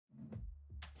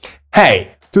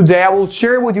Hey, today I will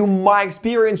share with you my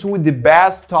experience with the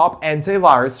best top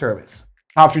antivirus service.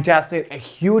 After testing a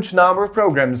huge number of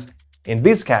programs in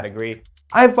this category,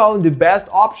 I found the best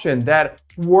option that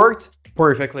worked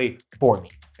perfectly for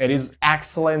me. It is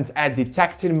excellent at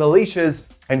detecting malicious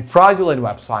and fraudulent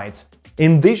websites.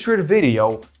 In this short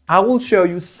video, I will show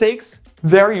you 6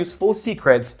 very useful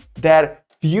secrets that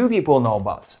few people know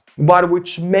about, but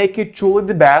which make it truly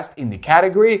the best in the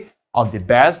category of the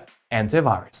best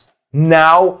antivirus.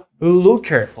 Now, look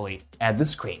carefully at the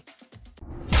screen.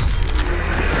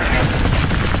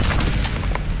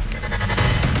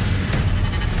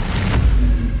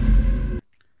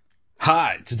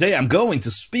 Hi, today I'm going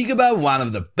to speak about one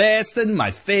of the best and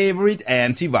my favorite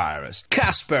antivirus,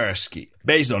 Kaspersky.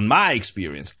 Based on my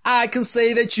experience, I can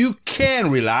say that you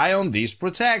can rely on this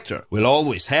protector. Will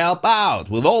always help out,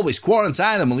 will always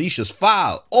quarantine a malicious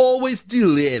file, always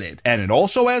delete it, and it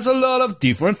also has a lot of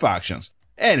different functions.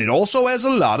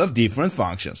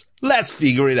 Let's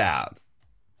figure it out.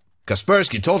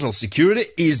 Kaspersky Total Security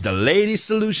is the latest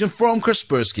solution from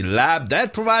Kaspersky Lab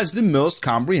that provides the most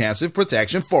comprehensive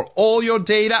protection for all your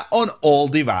data on all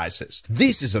devices.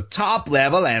 This is a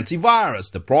top-level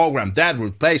antivirus, the program that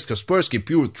replaced Kaspersky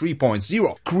PURE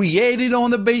 3.0, created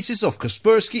on the basis of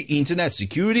Kaspersky Internet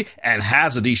Security and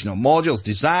has additional modules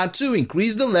designed to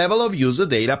increase the level of user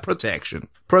data protection.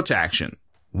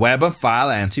 Web and File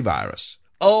Antivirus.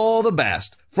 All the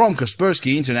best from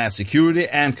Kaspersky Internet Security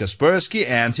and Kaspersky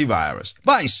Antivirus.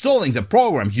 By installing the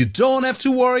program, you don't have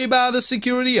to worry about the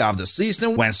security of the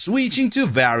system when switching to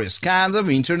various kinds of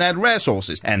internet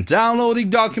resources and downloading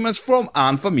documents from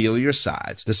unfamiliar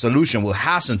sites. The solution will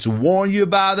hasten to warn you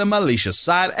about a malicious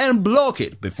site and block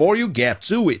it before you get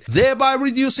to it, thereby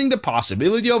reducing the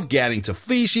possibility of getting to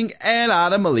phishing and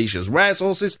other malicious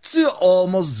resources to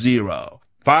almost zero.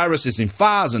 Viruses in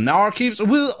files and archives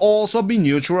will also be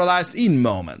neutralized in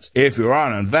moments. If you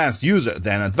are an advanced user,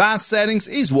 then advanced settings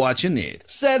is what you need.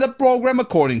 Set the program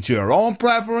according to your own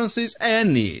preferences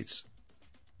and needs.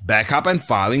 Backup and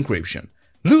file encryption.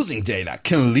 Losing data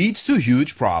can lead to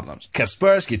huge problems.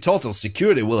 Kaspersky Total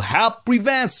Security will help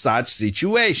prevent such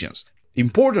situations.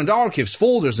 Important archives,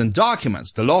 folders and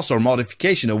documents, the loss or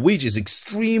modification of which is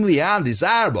extremely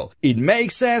undesirable, it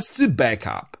makes sense to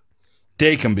backup.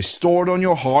 They can be stored on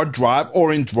your hard drive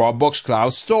or in Dropbox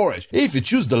cloud storage. If you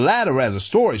choose the latter as a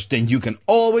storage, then you can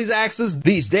always access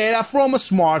these data from a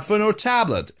smartphone or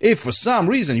tablet. If for some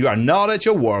reason you are not at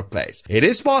your workplace, it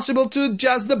is possible to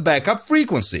adjust the backup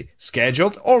frequency,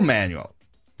 scheduled or manual.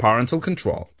 Parental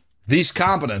control. This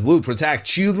component will protect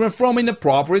children from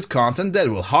inappropriate content that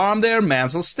will harm their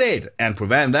mental state and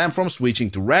prevent them from switching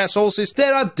to resources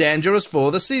that are dangerous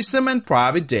for the system and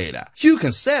private data. You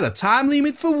can set a time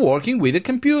limit for working with the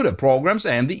computer, programs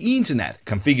and the internet,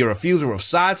 configure a filter of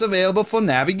sites available for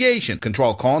navigation,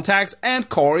 control contacts and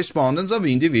correspondence of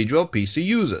individual PC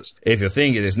users. If you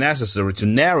think it is necessary to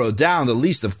narrow down the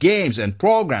list of games and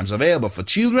programs available for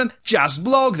children, just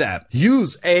block them.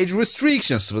 Use age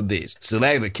restrictions for this.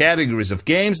 Select the categories of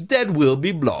games that will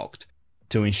be blocked.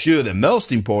 To ensure the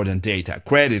most important data,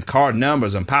 credit card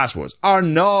numbers and passwords, are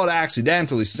not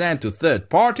accidentally sent to third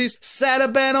parties, set a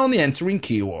ban on entering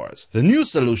keywords. The new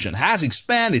solution has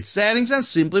expanded settings and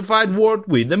simplified work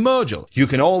with the module. You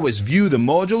can always view the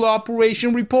module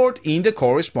operation report in the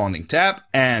corresponding tab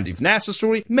and, if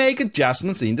necessary, make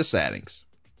adjustments in the settings.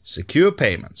 Secure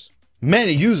payments.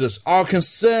 Many users are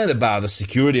concerned about the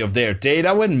security of their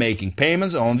data when making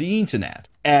payments on the internet.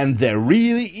 And there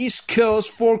really is cause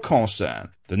for concern.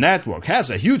 The network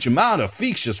has a huge amount of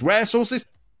fictitious resources,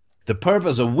 the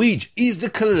purpose of which is the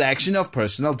collection of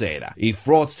personal data. If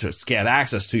fraudsters get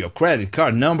access to your credit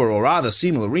card number or other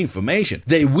similar information,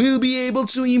 they will be able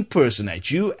to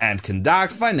impersonate you and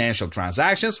conduct financial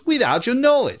transactions without your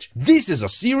knowledge. This is a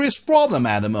serious problem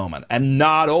at the moment, and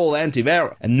not all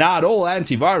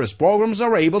antivirus programs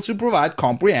are able to provide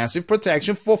comprehensive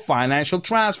protection for financial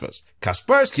transfers.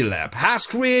 Kaspersky Lab has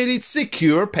created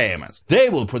secure payments. They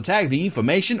will protect the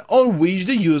information on which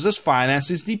the user's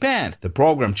finances depend. The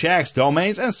program checks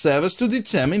domains and servers to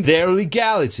determine their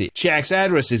legality, checks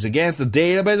addresses against a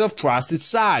database of trusted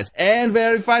sites, and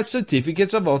verifies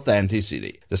certificates of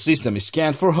authenticity. The system is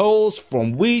scanned for holes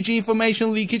from which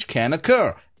information leakage can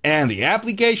occur, and the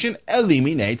application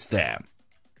eliminates them.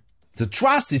 The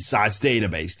Trusted Sites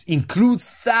database includes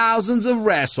thousands of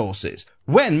resources.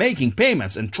 When making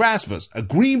payments and transfers, a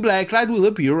green black light will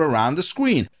appear around the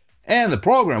screen. and the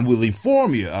program will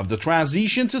inform you of the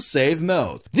transition to safe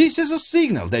mode. This is a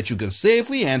signal that you can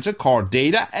safely enter card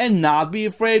data and not be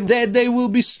afraid that they will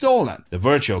be stolen. The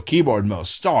virtual keyboard mode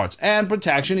starts and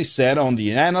protection is set on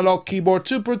the analog keyboard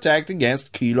to protect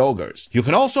against keyloggers. You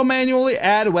can also manually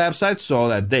add websites so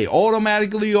that they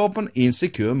automatically open in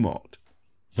secure mode.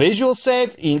 Visual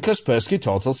Safe in Kaspersky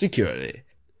Total Security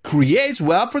creates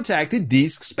well-protected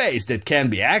disk space that can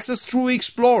be accessed through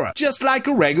Explorer, just like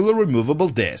a regular removable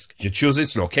disk. You choose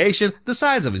its location, the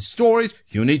size of its storage,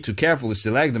 you need to carefully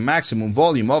select the maximum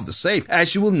volume of the safe,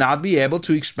 as you will not be able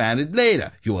to expand it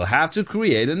later. You will have to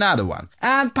create another one.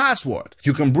 And password.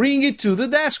 You can bring it to the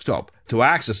desktop. To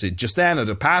access it, just enter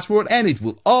the password and it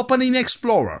will open in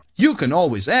Explorer. You can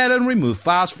always add and remove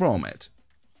files from it.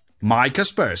 My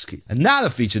Kaspersky,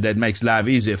 another feature that makes life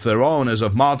easier for owners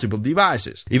of multiple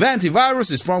devices. If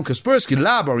antiviruses from Kaspersky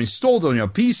Lab are installed on your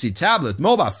PC, tablet,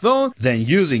 mobile phone, then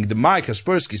using the My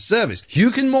Kaspersky service,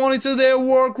 you can monitor their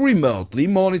work remotely,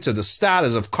 monitor the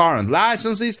status of current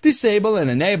licenses, disable and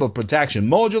enable protection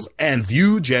modules, and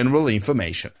view general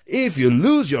information. If you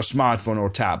lose your smartphone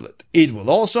or tablet, it will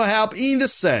also help in the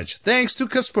search thanks to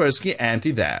Kaspersky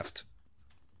Anti-Theft.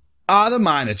 Other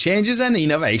minor changes and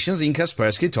innovations in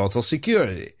Kaspersky Total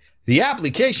Security. The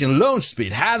application launch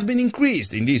speed has been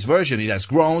increased. In this version it has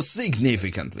grown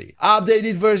significantly.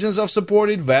 Updated versions of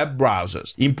supported web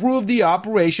browsers. Improved the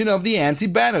operation of the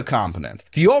anti-banner component.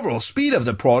 The overall speed of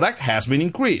the product has been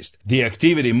increased. The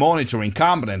activity monitoring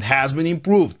component has been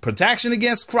improved. Protection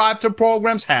against crypto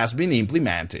programs has been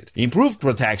implemented. Improved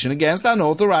protection against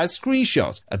unauthorized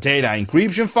screenshots. A data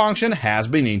encryption function has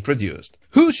been introduced.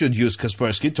 Who should use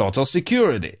Kaspersky Total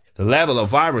Security? The level of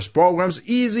virus programs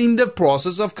is in the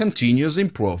process of continuous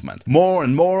improvement. More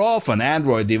and more often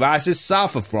Android devices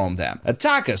suffer from them.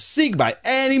 Attackers seek by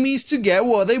any means to get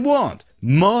what they want.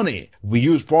 Money. We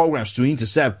use programs to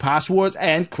intercept passwords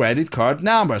and credit card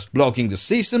numbers, blocking the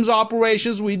system's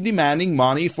operations with demanding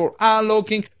money for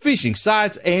unlocking, phishing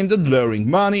sites aimed at luring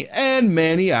money, and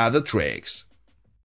many other tricks.